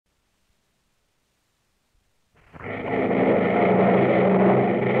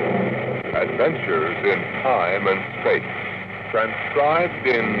Adventures in Time and Space. Transcribed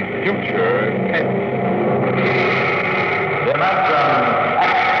in future tense.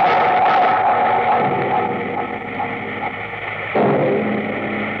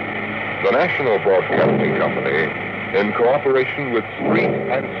 The National Broadcasting Company, in cooperation with Street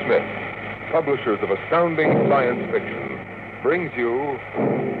and Smith, publishers of astounding science fiction, brings you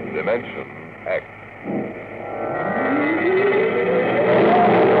Dimension X.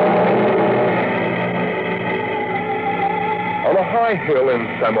 On a high hill in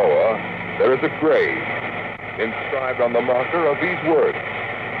Samoa, there is a grave inscribed on the marker of these words: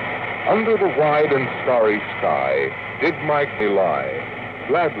 "Under the wide and starry sky did my me lie.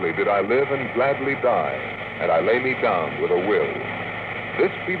 Gladly did I live and gladly die, and I lay me down with a will.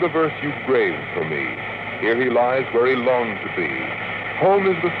 This be the verse you graved for me. Here he lies where he longed to be. Home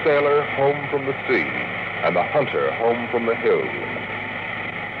is the sailor home from the sea, and the hunter home from the hill."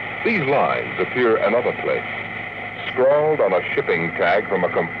 These lines appear another place, scrawled on a shipping tag from a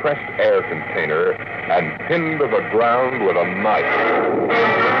compressed air container and pinned to the ground with a knife.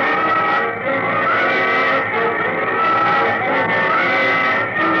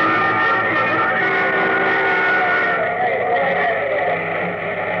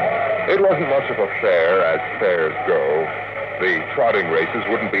 It wasn't much of a fair, as fairs go. The trotting races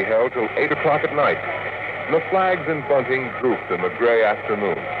wouldn't be held till 8 o'clock at night. And the flags and bunting drooped in the gray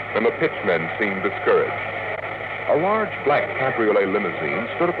afternoon, and the pitchmen seemed discouraged. A large black cabriolet limousine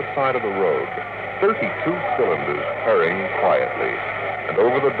stood at the side of the road, 32 cylinders purring quietly. And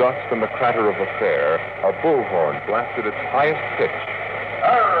over the dust and the clatter of the fair, a bullhorn blasted its highest pitch.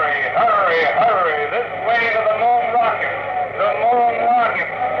 "Hurry, hurry, hurry, this way to the moon rocket. The moon rocket.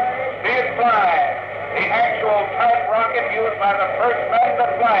 See it fly. The actual type rocket used by the first men to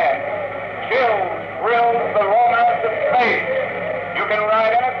fly it. Chills, thrills, the romance of space. You can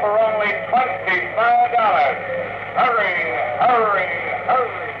ride in it for only $25. Hurry, hurry,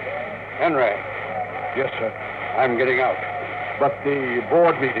 hurry." Henry. Yes, sir. I'm getting out. But the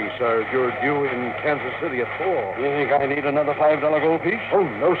board meeting, sir, you're due in Kansas City at 4. You think I need another $5 gold piece? Oh,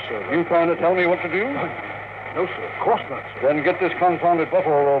 no, sir. You trying to tell me what to do? No, sir. Of course not, sir. Then get this confounded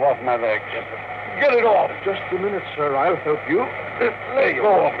buffalo robe off my legs. Get it off. Just a minute, sir. I'll help you. Let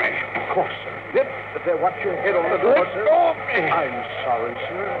go of me. Of course, sir. Yep. There, watch your head on the door, Let sir. go of me. I'm sorry,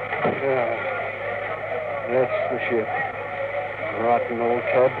 sir. Yeah. That's the ship. Rotten old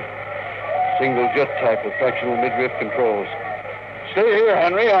tub. Single jet type with fractional midriff controls. Stay here,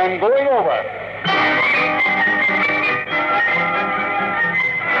 Henry. I'm going over.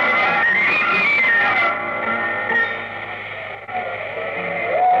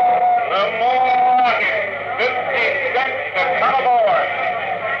 The moon rocket. 50 cents to come aboard.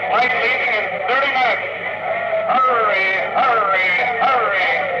 Flight leaving in 30 minutes. Hurry, hurry, hurry.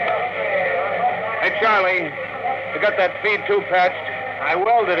 Hey, Charlie, you got that feed tube patched? I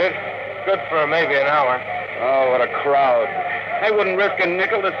welded it. Good for maybe an hour. Oh, what a crowd. I wouldn't risk a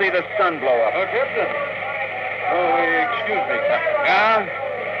nickel to see the sun blow up. Oh, Captain. Oh, excuse me, Captain. Yeah?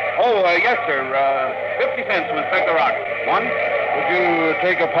 Oh, yes, sir. 50 cents to inspect the rocket. One? Would you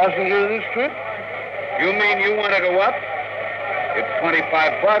take a passenger this trip? You mean you want to go up? It's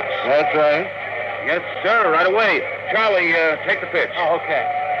 $25. That's right. Yes, sir, right away. Charlie, take the pitch. Oh, okay.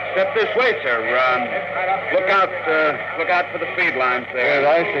 Step this way, sir. Look out for the feed lines there. Yes,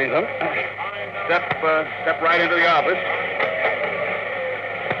 I see them. Step right into the office.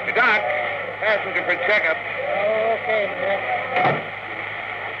 Hey, Doc, passenger for checkup. Okay, Mac.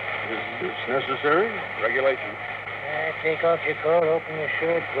 Is this necessary? Regulation. Take off your coat, open your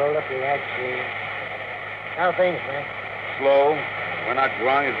shirt, roll up your rack sleeve. How things, Mac? Slow. We're not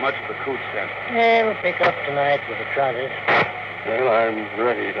drawing as much as the coot stent. Yeah, we'll pick up tonight with the trotters. Well, I'm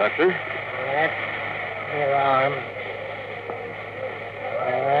ready, Doctor. All right. Your arm.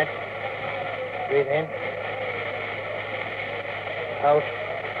 All right. Breathe in. Out.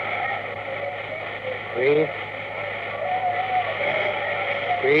 Breathe.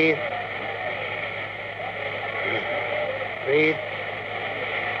 Breathe. Breathe.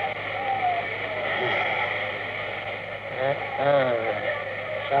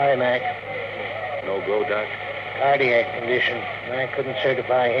 Sorry, Mac. No go, Doc? Cardiac condition. I couldn't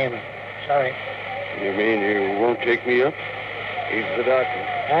certify him. Sorry. You mean you won't take me up? He's the doctor.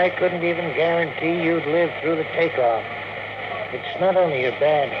 I couldn't even guarantee you'd live through the takeoff. It's not only your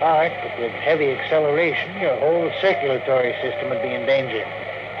bad heart, but with heavy acceleration, your whole circulatory system would be in danger.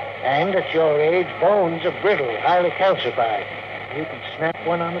 And at your age, bones are brittle, highly calcified. You could snap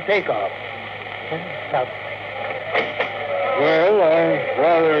one on the takeoff. Now, Well, I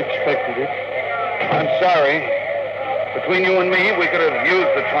rather expected it. I'm sorry. Between you and me, we could have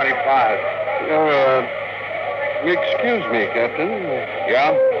used the 25. Excuse me, Captain.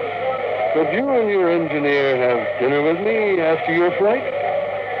 Yeah? Could you and your engineer have dinner with me after your flight?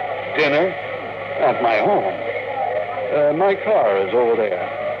 Dinner? At my home. My car is over there.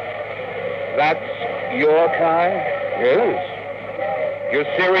 That's your car? Yes. You're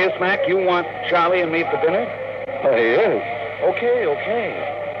serious, Mac? You want Charlie and me for dinner? Yes. Okay.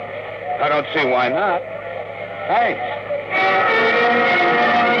 I don't see why not. Thanks.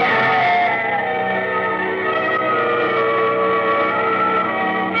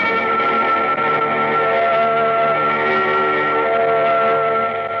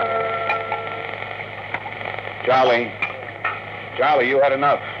 Charlie, you had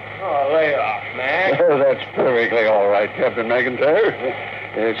enough. Oh, lay off, Mac. Oh, that's perfectly all right, Captain McIntyre.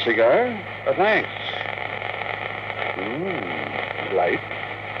 A cigar? Thanks. Light?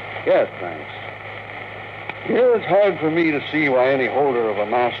 Yes, thanks. Yeah, it's hard for me to see why any holder of a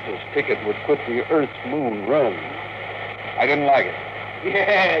master's ticket would quit the Earth-Moon run. I didn't like it.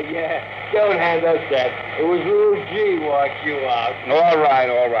 Yeah. Don't hand us that. It was little G walked you out. All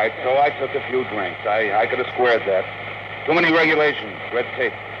right. So I took a few drinks. I could have squared that. Too many regulations, red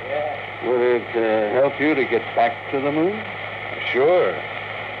tape. Yeah. Would it help you to get back to the moon? Sure.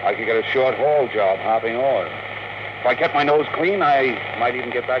 I could get a short-haul job hopping oil. If I kept my nose clean, I might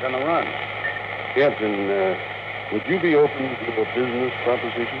even get back on the run. Captain, would you be open to a business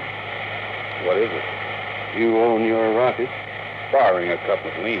proposition? What is it? You own your rocket. Barring a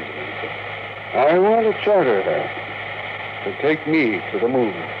couple of liens against it. I want a charter to take me to the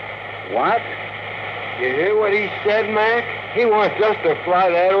moon. What? You hear what he said, Mac? He wants us to fly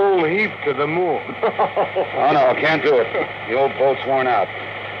that old heap to the moon. Oh, no, can't do it. The old boat's worn out.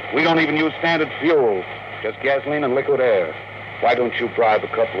 We don't even use standard fuel. Just gasoline and liquid air. Why don't you bribe a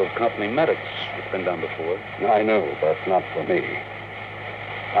couple of company medics? It's been done before. I know, but not for me.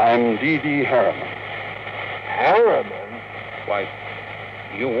 I'm D.D. Harriman. Harriman? Why,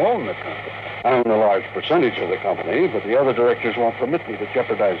 you own the company. I own a large percentage of the company, but the other directors won't permit me to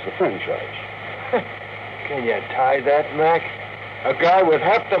jeopardize the franchise. Can you tie that, Mac? A guy with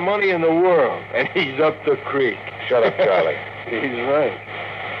half the money in the world, and he's up the creek. Shut up, Charlie. He's right.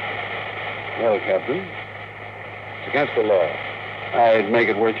 Well, Captain, It's against the law. I'd make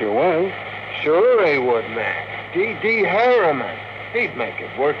it worth your while. Sure he would, Mac. D.D. Harriman. He'd make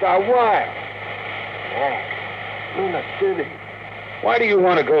it worth our while. Mac, Luna City. Why do you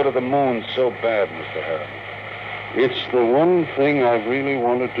want to go to the moon so bad, Mr. Harriman? It's the one thing I've really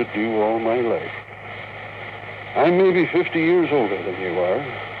wanted to do all my life. I'm maybe 50 years older than you are.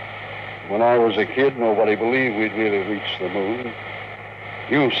 When I was a kid, nobody believed we'd really reach the moon.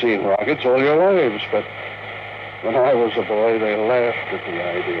 You've seen rockets all your lives, but when I was a boy, they laughed at the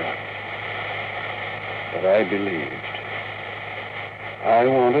idea. But I believed. I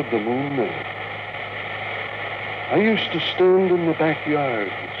wanted the moon made. I used to stand in the backyard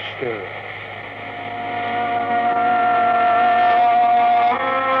and stare.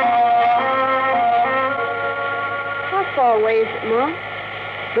 How far away is it, Mom?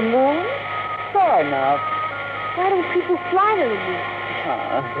 The moon? Far enough. Why don't people fly to the moon?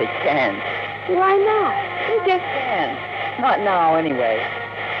 Oh, they can't. Why not? They just can't. Not now, anyway.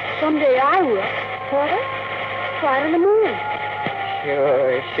 Someday I will. What? Fly to the moon.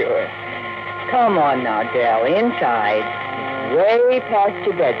 Sure. Come on now, Dell. Inside. It's way past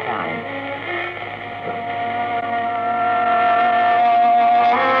your bedtime.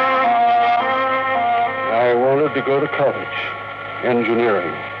 I wanted to go to college,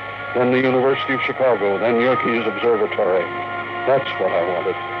 engineering, then the University of Chicago, then Yerkes Observatory. That's what I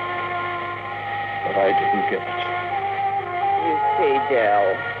wanted. But I didn't get it. You see, Dell,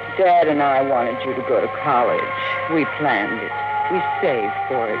 Dad and I wanted you to go to college. We planned it. We saved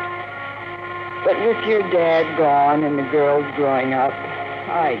for it. But with your dad gone and the girls growing up,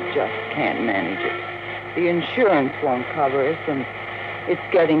 I just can't manage it. The insurance won't cover us, and it's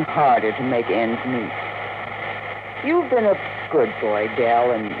getting harder to make ends meet. You've been a good boy,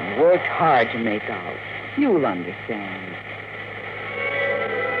 Dell, and worked hard to make out. You'll understand.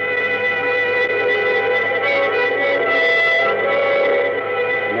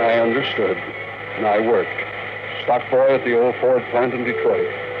 And I understood, and I worked. Stock boy at the old Ford plant in Detroit,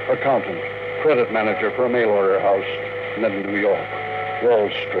 accountant, credit manager for a mail order house, and then New York, Wall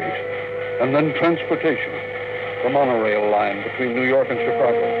Street, and then transportation, the monorail line between New York and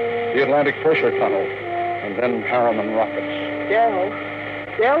Chicago, the Atlantic pressure tunnel, and then Harriman rockets.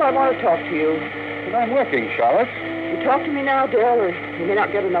 Dell, I want to talk to you. But I'm working, Charlotte. You talk to me now, Dell, or you may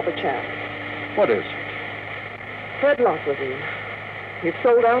not get another chance. What is it? Fred Lockwood here. You've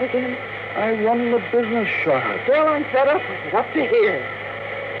sold out again? I run the business, Charlotte. Well, I'm fed up with it, up to here.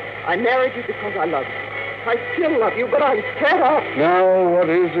 I married you because I love you. I still love you, but I'm fed up. Now, what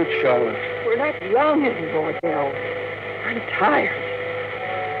is it, Charlotte? We're not young anymore, Dell. I'm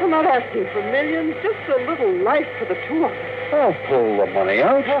tired. I'm not asking for millions, just a little life for the two of us. I'll pull the money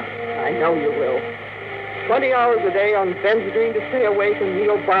out. I know you will. 20 hours a day on benzodrine to stay awake and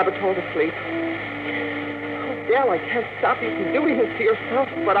neobarbital to sleep. Oh, Dell, I can't stop you from doing this to yourself,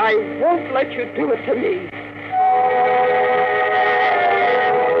 but I won't let you do it to me.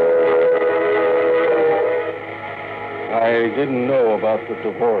 I didn't know about the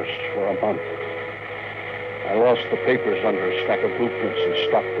divorce for a month. I lost the papers under a stack of blueprints and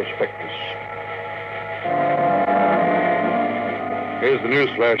stock prospectus. Here's the news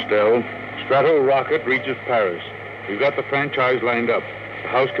flash, Dell. Strato rocket reaches Paris. We've got the franchise lined up. The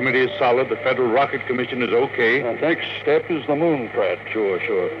House Committee is solid. The Federal Rocket Commission is okay. The next step is the moon, Fred. Sure.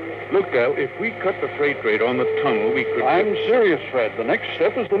 Look, Dell, if we cut the freight rate on the tunnel, we could... I'm serious, Fred. The next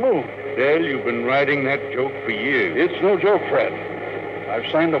step is the moon. Dell, you've been riding that joke for years. It's no joke, Fred. I've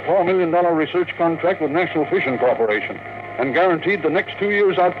signed a $4 million research contract with National Fission Corporation and guaranteed the next 2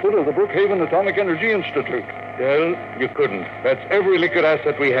 years' output of the Brookhaven Atomic Energy Institute. Dell, you couldn't. That's every liquid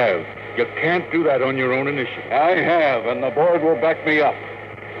asset we have. You can't do that on your own initiative. I have, and the board will back me up.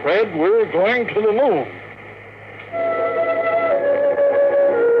 Fred, we're going to the moon.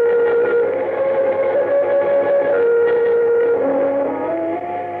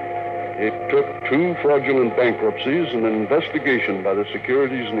 It took 2 fraudulent bankruptcies and an investigation by the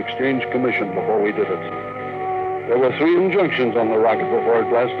Securities and Exchange Commission before we did it. There were 3 injunctions on the rocket before it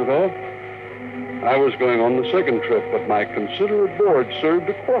blasted off. I was going on the second trip, but my considerate board served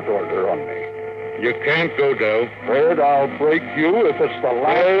a court order on me. You can't go, Dell. Fred, I'll break you if it's the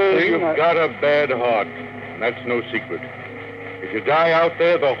last thing. You've got a bad heart. That's no secret. If you die out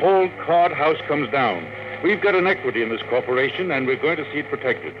there, the whole card house comes down. We've got an equity in this corporation, and we're going to see it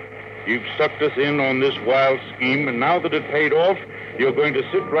protected. You've sucked us in on this wild scheme, and now that it paid off, you're going to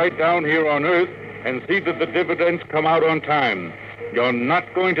sit right down here on Earth and see that the dividends come out on time. You're not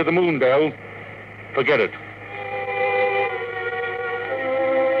going to the moon, Dell. Forget it.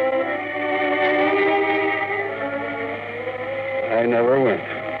 I never went.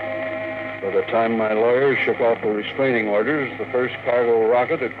 By the time my lawyers shook off the restraining orders, the first cargo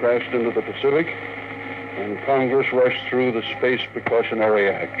rocket had crashed into the Pacific, and Congress rushed through the Space Precautionary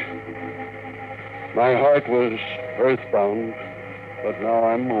Act. My heart was earthbound, but now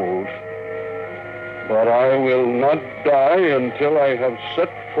I'm moved. But I will not die until I have set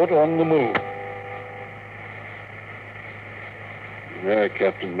foot on the moon. There,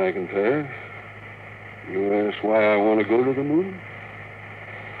 Captain McIntyre. You asked why I want to go to the moon?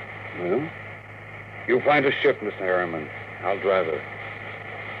 Well? You find a ship, Mr. Harriman. I'll drive her.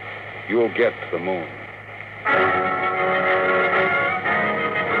 You'll get to the moon.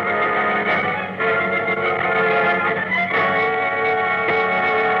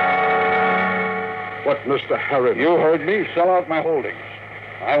 What, Mr. Harriman? You heard me. Sell out my holdings.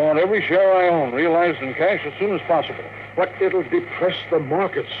 I want every share I own realized in cash as soon as possible. But it'll depress the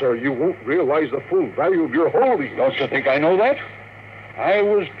market, sir. You won't realize the full value of your holdings. Don't you think I know that? I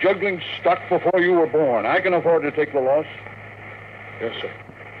was juggling stock before you were born. I can afford to take the loss. Yes, sir.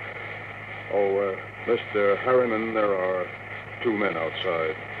 Oh, Mr. Harriman, there are 2 men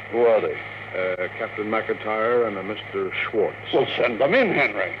outside. Who are they? Captain McIntyre and a Mr. Schwartz. Well, send them in,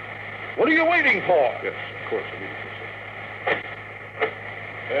 Henry. What are you waiting for? Yes, of course, immediately, sir.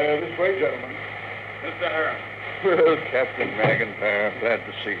 This way, gentlemen. Mr. Harriman. Well, Captain McIntyre, glad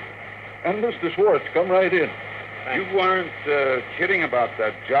to see you. And Mr. Schwartz, come right in. You weren't kidding about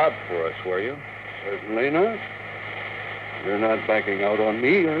that job for us, were you? Certainly not. You're not backing out on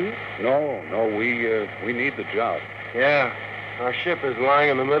me, are you? No, we need the job. Yeah. Our ship is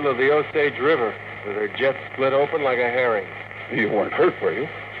lying in the middle of the Osage River with her jet split open like a herring. You weren't hurt, were you?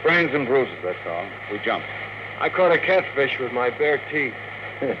 Sprains and bruises, that's all. We jumped. I caught a catfish with my bare teeth.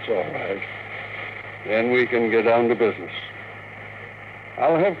 It's all right. Then we can get down to business.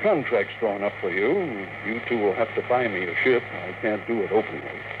 I'll have contracts drawn up for you. You two will have to buy me a ship. I can't do it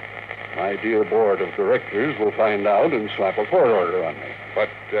openly. My dear board of directors will find out and slap a court order on me. But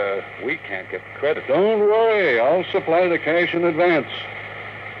we can't get the credit. Don't worry. I'll supply the cash in advance.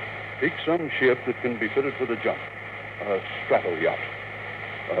 Pick some ship that can be fitted for the jump. A strato yacht.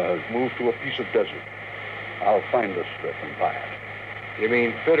 Move to a piece of desert. I'll find a strip and buy it. You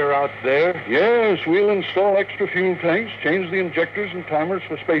mean fit her out there? Yes, we'll install extra fuel tanks, change the injectors and timers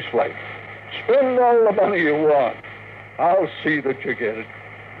for space flight. Spend all the money you want. I'll see that you get it.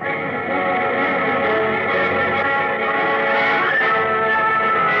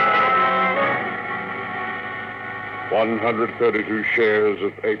 132 shares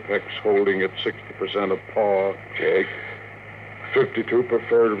of Apex holding at 60% of par. Check. 52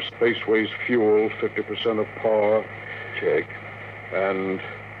 preferred of Spaceways Fuel, 50% of par. Check. And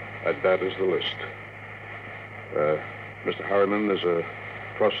that is the list. Mr. Harriman, there's a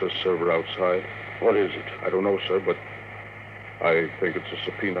process server outside. What is it? I don't know, sir, but I think it's a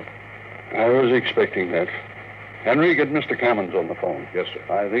subpoena. I was expecting that. Henry, get Mr. Cammons on the phone. Yes, sir.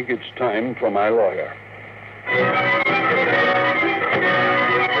 I think it's time for my lawyer.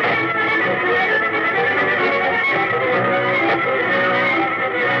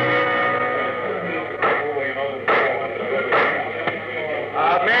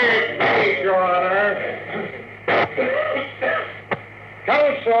 May it, Your Honor.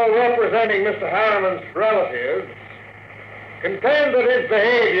 Counsel representing Mr. Harriman's relatives contend that his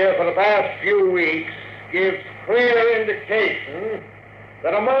behavior for the past few weeks gives clear indication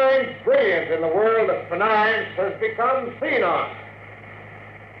that a mind brilliant in the world of finance has become senile.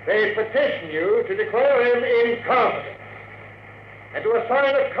 They petition you to declare him incompetent and to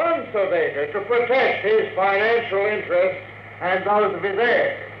assign a conservator to protect his financial interests and those of his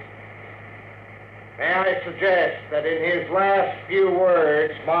heirs. May I suggest that in his last few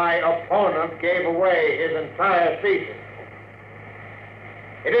words, my opponent gave away his entire thesis.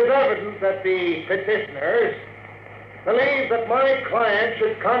 It is evident that the petitioners believe that my client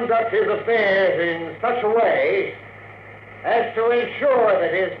should conduct his affairs in such a way as to ensure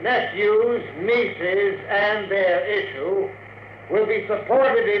that his nephews, nieces, and their issue will be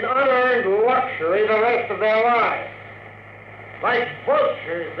supported in unearned luxury the rest of their lives. Like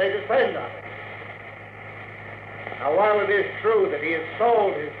vultures, they descend on it. Now, while it is true that he has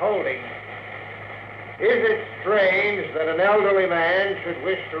sold his holdings, is it strange that an elderly man should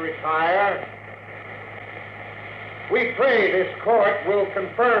wish to retire? We pray this court will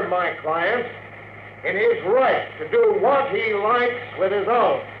confirm my client in his right to do what he likes with his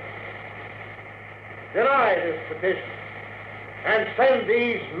own. Deny this petition and send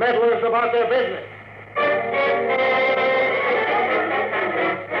these meddlers about their business.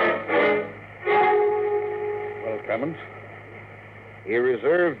 Well, Cammons, He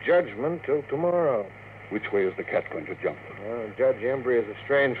reserved judgment till tomorrow. which way is the cat going to jump? Well, Judge Embry is a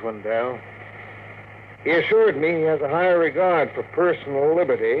strange one, Dal. He assured me he has a higher regard for personal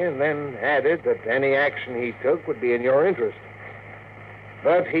liberty and then added that any action he took would be in your interest.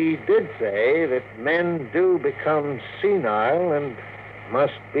 But he did say that men do become senile and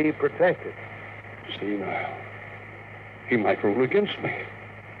must be protected. Senile. He might rule against me.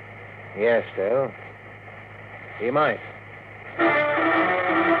 Yes, Dale. He might.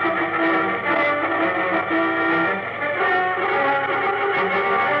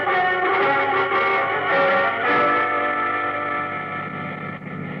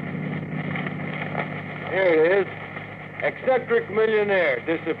 Here it is. Eccentric millionaire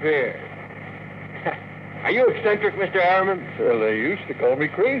disappeared. Are you eccentric, Mr. Harriman? Well, they used to call me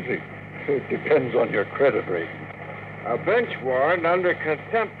crazy. It depends on your credit rating. A bench warrant under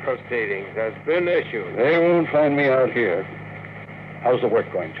contempt proceedings has been issued. They won't find me out here. How's the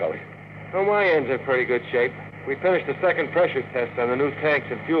work going, Charlie? Well, my end's in pretty good shape. We finished the second pressure test on the new tanks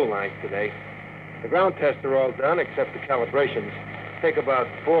and fuel lines today. The ground tests are all done except the calibrations. Take about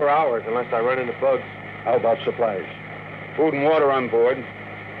 4 hours unless I run into bugs. How about supplies? Food and water on board.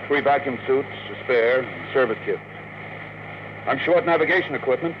 3 vacuum suits, a spare, and service kits. I'm short navigation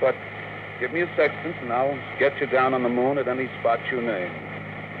equipment, but give me a sextant and I'll get you down on the moon at any spot you name.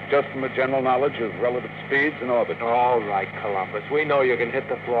 Just from a general knowledge of relative speeds in orbit. All right, Columbus. We know you can hit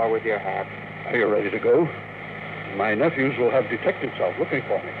the floor with your hat. Are you ready to go? My nephews will have detectives out looking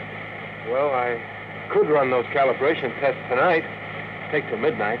for me. Well, I could run those calibration tests tonight. Take till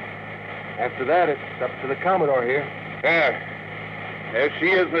midnight. After that, it's up to the Commodore here. There she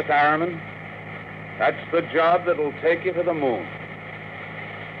is, Miss Harriman. That's the job that'll take you to the moon.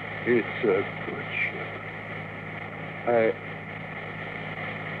 It's a good ship.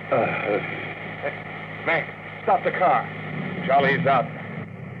 Mac, stop the car. Charlie's out.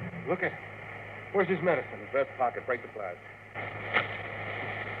 Look at him. Where's his medicine? In his vest pocket. Break the flask.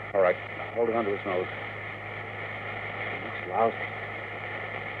 All right. Hold it under his nose. Looks lousy.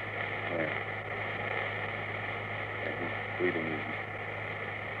 Yeah. He's breathing easy.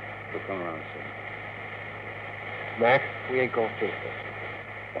 We'll come around soon. Mac, we ain't going through this.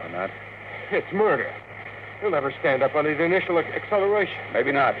 Why not? It's murder. He'll never stand up under the initial acceleration.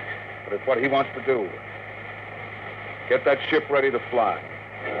 Maybe not, but it's what he wants to do. Get that ship ready to fly.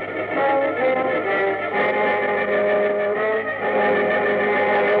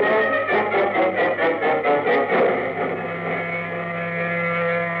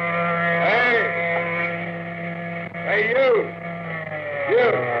 Hey, Hey, you! You!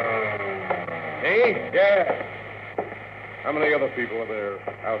 Me? Yeah. How many other people are there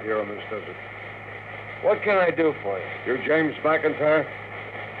out here on this desert? What can I do for you? You're James McIntyre?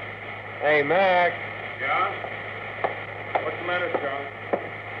 Hey, Mac. Yeah? What's the matter, Charlie?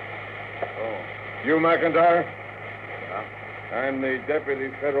 Oh. You McIntyre? Yeah. I'm the deputy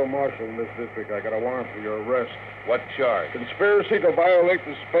federal marshal in this district. I got a warrant for your arrest. What charge? Conspiracy to violate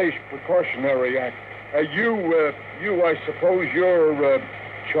the Space Precautionary Act. I suppose you're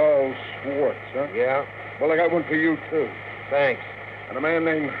Charles Schwartz, huh? Yeah? Well, I got one for you, too. Thanks. And a man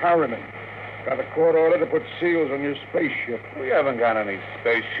named Harriman. Got a court order to put seals on your spaceship. We haven't got any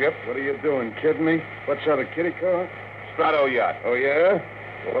spaceship. What are you doing, kidding me? What's that, a kiddie car? Strato yacht. Oh, yeah?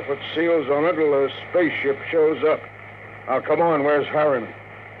 Well, if I put seals on it till the spaceship shows up. Now, come on, where's Harriman?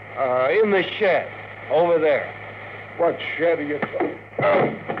 In the shed. Over there. What shed are you talking?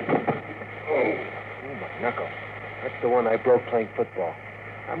 Oh, my knuckle. That's the one I broke playing football.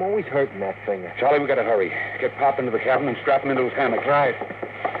 I'm always hurting that finger. Charlie, we gotta hurry. Get Pop into the cabin and strap him into his hammock. Right.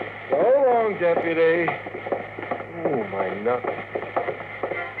 So long, deputy. Oh, my knuckle.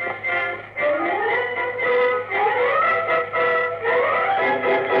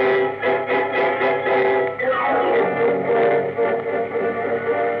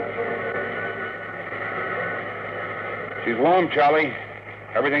 She's warm, Charlie.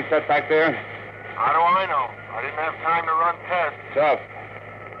 Everything set back there? How do I know? I didn't have time to run tests. Tough.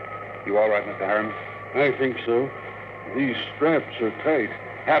 You all right, Mr. Harriman? I think so. These straps are tight.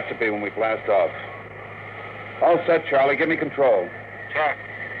 Have to be when we blast off. All set, Charlie. Give me control. Check.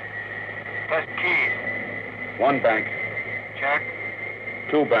 Test keys. 1 bank. Check.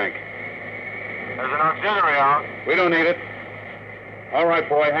 2 bank. There's an auxiliary out. We don't need it. All right,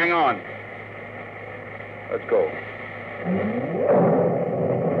 boy, hang on. Let's go.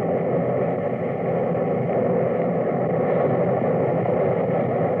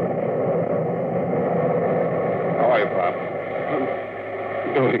 How are you, Pop? I'm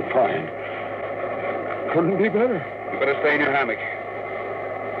doing fine. Couldn't be better. You better stay in your hammock.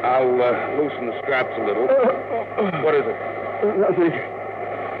 I'll loosen the straps a little. What is it? Nothing.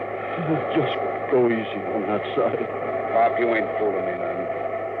 Just go easy on that side. Pop, you ain't fooling me, man.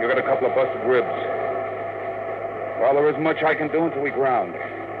 You got a couple of busted ribs. Well, there isn't much I can do until we ground.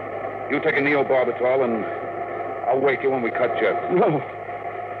 You take a neobarbital, and I'll wake you when we cut jets. No,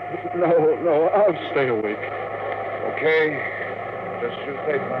 I'll stay awake. Okay. Just shoot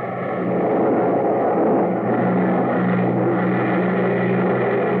safe, man.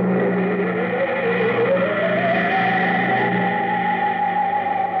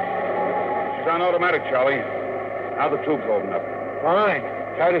 She's on automatic, Charlie. How the tube's holding up? Fine.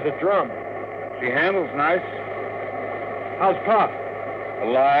 Tight as a drum. She handles nice. How's Pop?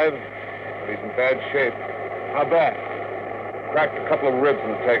 Alive, but he's in bad shape. How bad? Cracked a couple of ribs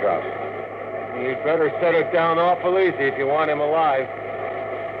in the takeoff. You'd better set it down awful easy if you want him alive.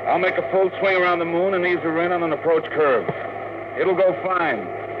 I'll make a full swing around the moon and ease her in on an approach curve. It'll go fine.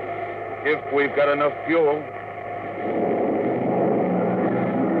 If we've got enough fuel.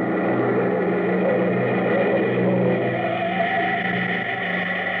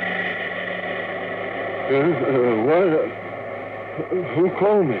 What? Who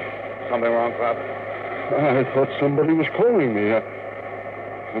called me? Something wrong, Pop? I thought somebody was calling me.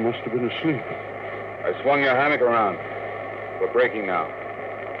 I must have been asleep. I swung your hammock around. We're breaking now.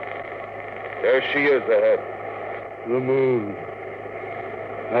 There she is ahead. The moon.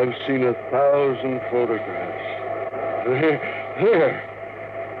 I've seen 1,000 photographs. There.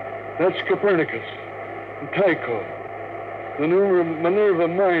 That's Copernicus. And Tycho. The new Minerva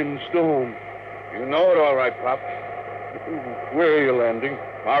Mines dome. You know it all right, Pop. Where are you landing?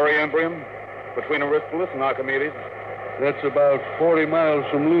 Mare Imbrium, between Aristoteles and Archimedes. That's about 40 miles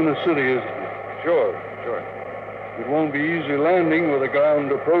from Luna City, isn't it? Sure. It won't be easy landing with a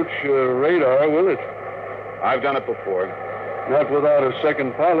ground approach radar, will it? I've done it before. Not without a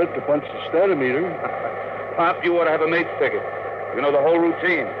second pilot to punch the statometer. Pop, you ought to have a mate's ticket. You know the whole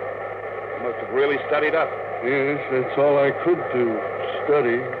routine. You must have really studied up. Yes, that's all I could do.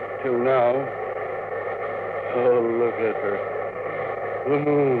 Study till now. Oh, look at her. The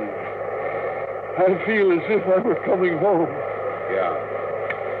moon. I feel as if I were coming home. Yeah.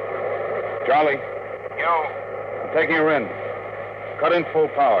 Charlie, You. I'm taking her in. Cut in full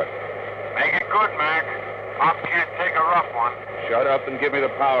power. Make it good, Mac. Pop can't take a rough one. Shut up and give me the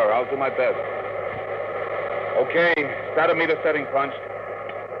power. I'll do my best. Okay, statometer setting punched.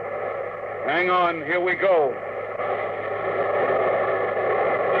 Hang on, here we go.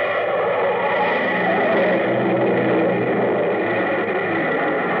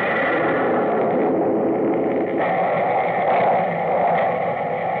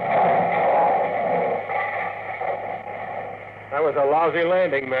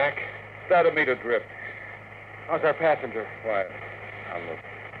 landing, Mac? Start a meter drift. How's our passenger? Quiet. I'll look.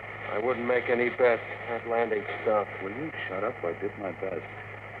 I wouldn't make any bets. That landing stuff. Will you shut up? I did my best.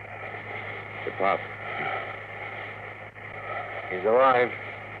 Hey, Pop. He's alive.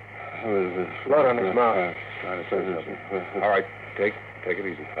 Blood on his mouth. Trying to say something. All right, take it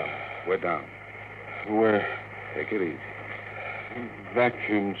easy, Pop. We're down. Where? Take it easy.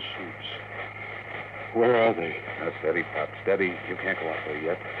 Vacuum suits. Where are they? Now, steady, Pop. Steady. You can't go out there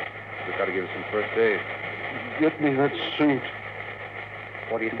yet. We've got to give you some first aid. Get me that suit.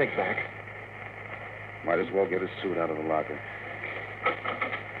 What do you think, Mac? Might as well get his suit out of the locker.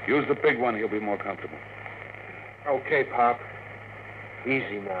 Use the big one. He'll be more comfortable. Okay, Pop.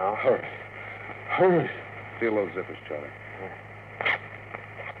 Easy now. Hurry. Hurry. Seal those zippers, Charlie.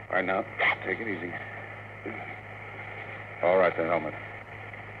 All right, now, take it easy. All right, the helmet.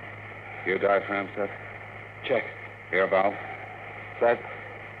 Your diaphragm set? Check. Air valve? Set.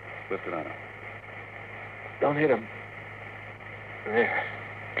 Lift it on. Don't hit him. There.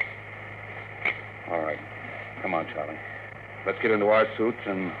 All right. Come on, Charlie. Let's get into our suits,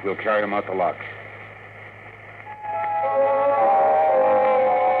 and we'll carry him out the lock.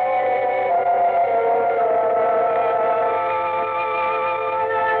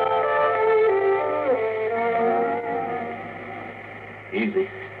 Easy.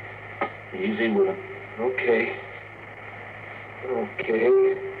 Easy with him. Okay. Okay.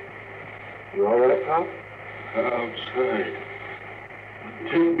 You all right, Pop? Outside.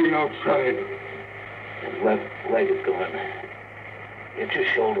 Take me outside. His left leg is going. Get your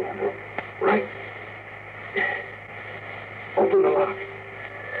shoulder under. Right. Open the lock.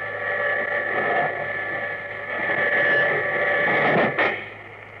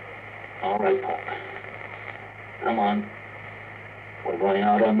 All right, Pop. Come on. We're going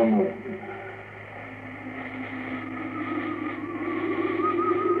out on the moon.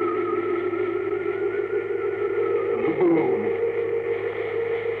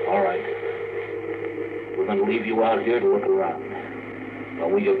 All right. We're going to leave you out here to look around while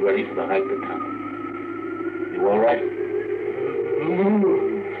we get ready for the hike to town. You all right?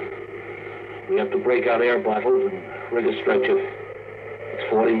 We have to break out air bottles and rig a stretcher. It's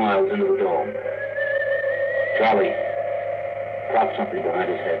 40 miles into the dome. Charlie, prop something behind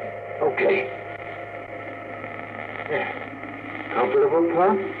his head. Okay. Comfortable,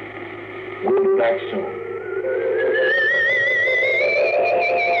 Pop? We'll be back soon.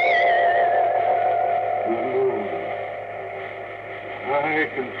 I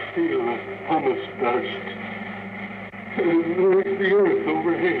can feel the pumice dust. There's the earth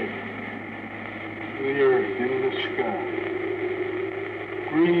overhead. The earth in the sky.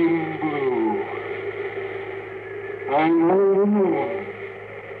 Green, blue. I'm on the moon.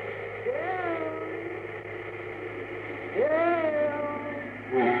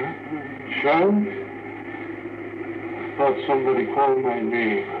 Sean? I thought somebody called my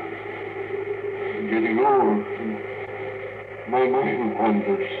name. I'm getting old. My mind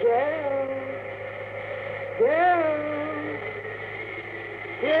wanders.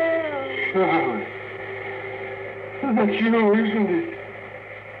 Charlie. That's you, isn't it?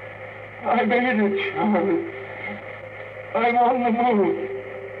 I made it, Charlie. I'm on the moon.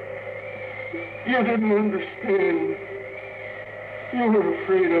 You didn't understand. You were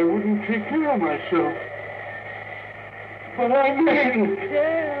afraid I wouldn't take care of myself. But I made it.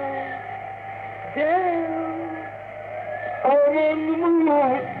 I'm on the moon.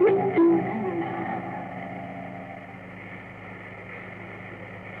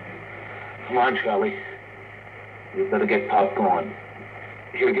 Come on, Charlie. You better get Pop going.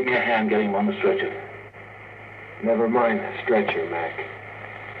 Here, give me a hand getting him on the stretcher. Never mind the stretcher, Mac.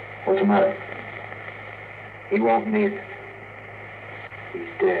 What's the matter? He won't need it. He's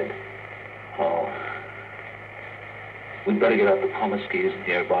dead. Oh. We'd better get out the pumice skis and the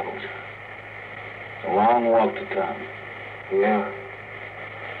air bottles. It's a long walk to town. Yeah.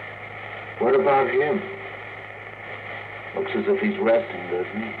 What about him? Looks as if he's resting,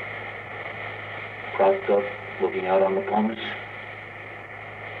 doesn't he? Propped up, looking out on the pumice.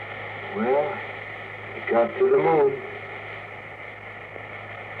 Well, he got to the moon.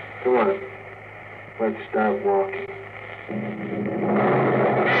 Come on. Let's start walking.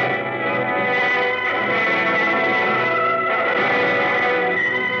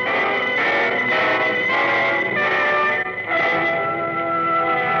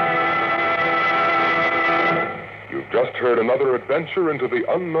 You've just heard another adventure into the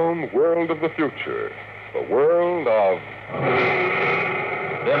unknown world of the future. The world of...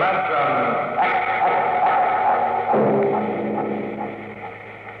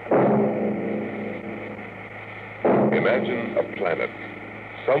 Imagine a planet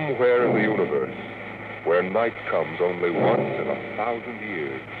somewhere in the universe, where night comes only once in 1,000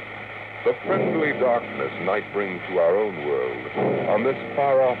 years, the friendly darkness night brings to our own world, on this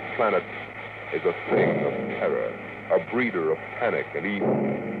far-off planet, is a thing of terror, a breeder of panic and evil.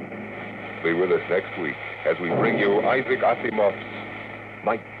 Be with us next week as we bring you Isaac Asimov's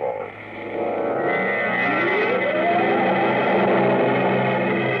Nightfall.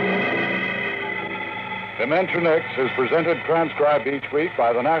 Dimension X is presented transcribed each week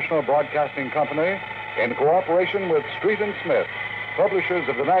by the National Broadcasting Company in cooperation with Street & Smith, publishers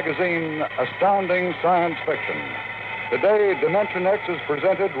of the magazine Astounding Science Fiction. Today, Dimension X is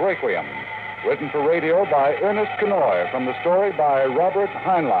presented Requiem, written for radio by Ernest Kenoy from the story by Robert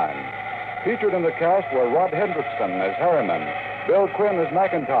Heinlein. Featured in the cast were Rod Hendrickson as Harriman, Bill Quinn as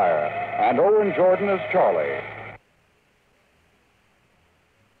McIntyre, and Owen Jordan as Charlie.